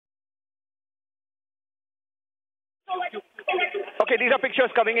Okay, these are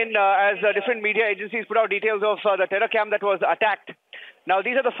pictures coming in as different media agencies put out details of the terror camp that was attacked. Now,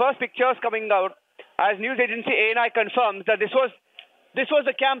 these are the first pictures coming out as news agency ANI confirms that this was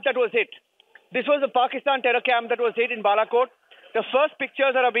the camp that was hit. This was the Pakistan terror camp that was hit in Balakot. The first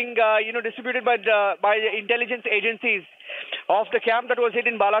pictures that are being distributed by the intelligence agencies of the camp that was hit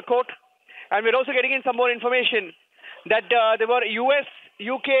in Balakot. And we're also getting in some more information that there were US,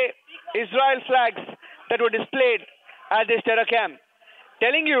 UK, Israel flags that were displayed at this terror camp,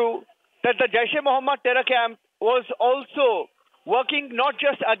 telling you that the Jaish-e-Mohammed terror camp was also working not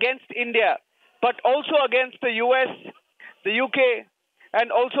just against India, but also against the US, the UK,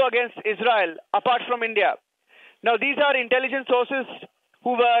 and also against Israel, apart from India. Now, these are intelligence sources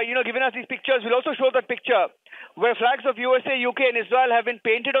who've given us these pictures. We'll also show that picture where flags of USA, UK, and Israel have been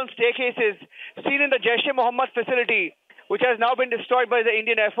painted on staircases seen in the Jaish-e-Mohammed facility, which has now been destroyed by the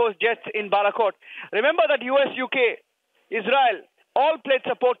Indian Air Force jets in Balakot. Remember that US, UK, Israel all pledged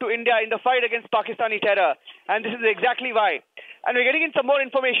support to India in the fight against Pakistani terror, and this is exactly why. And we're getting in some more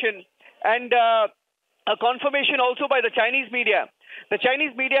information and a confirmation also by the Chinese media. The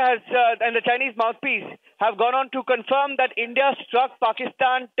Chinese media has and the Chinese mouthpiece have gone on to confirm that India struck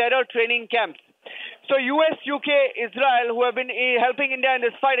Pakistan terror training camps. So US, UK, Israel, who have been helping India in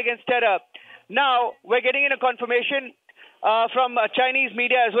this fight against terror, now we're getting in a confirmation from Chinese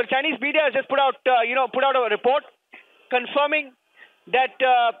media as well. Chinese media has just put out a report confirming that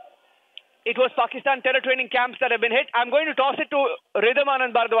it was Pakistan terror training camps that have been hit. I'm going to toss it to Ridham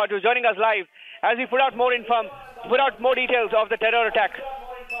Anand Bardwaj, who's joining us live, as we put out more details of the terror attack.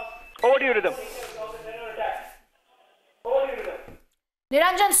 Over to you, Ridham.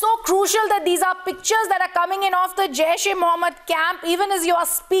 Niranjan, so crucial that these are pictures that are coming in off the Jaish-e-Mohammed camp. Even as you are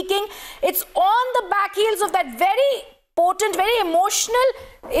speaking, it's on the back heels of that very potent, very emotional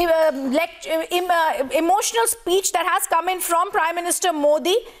speech that has come in from Prime Minister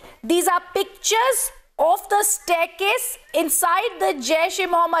Modi. These are pictures of the staircase inside the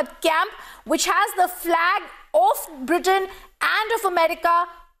Jaish-e-Mohammed camp, which has the flag of Britain and of America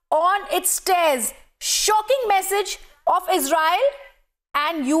on its stairs. Shocking message of Israel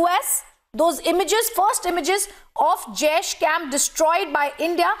and US. Those images, first images of Jaish camp destroyed by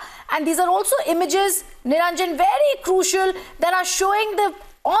India, and these are also images, Niranjan, very crucial, that are showing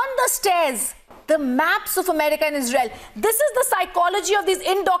on the stairs the maps of America and Israel. This is the psychology of these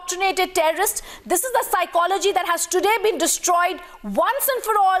indoctrinated terrorists. This is the psychology that has today been destroyed once and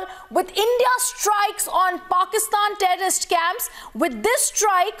for all with India strikes on Pakistan terrorist camps. With this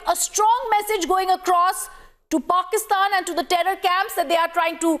strike, a strong message going across to Pakistan and to the terror camps that they are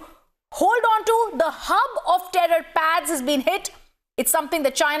trying to hold on to. The hub of terror pads has been hit. It's something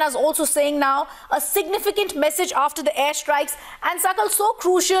that China is also saying now, a significant message after the airstrikes. And Sakal, so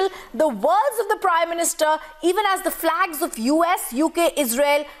crucial, the words of the Prime Minister, even as the flags of US, UK,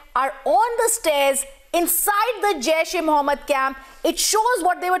 Israel are on the stairs inside the Jaish-e-Mohammed camp. It shows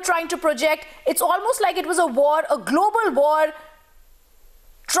what they were trying to project. It's almost like it was a war, a global war,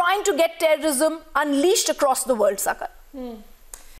 trying to get terrorism unleashed across the world, Sakal.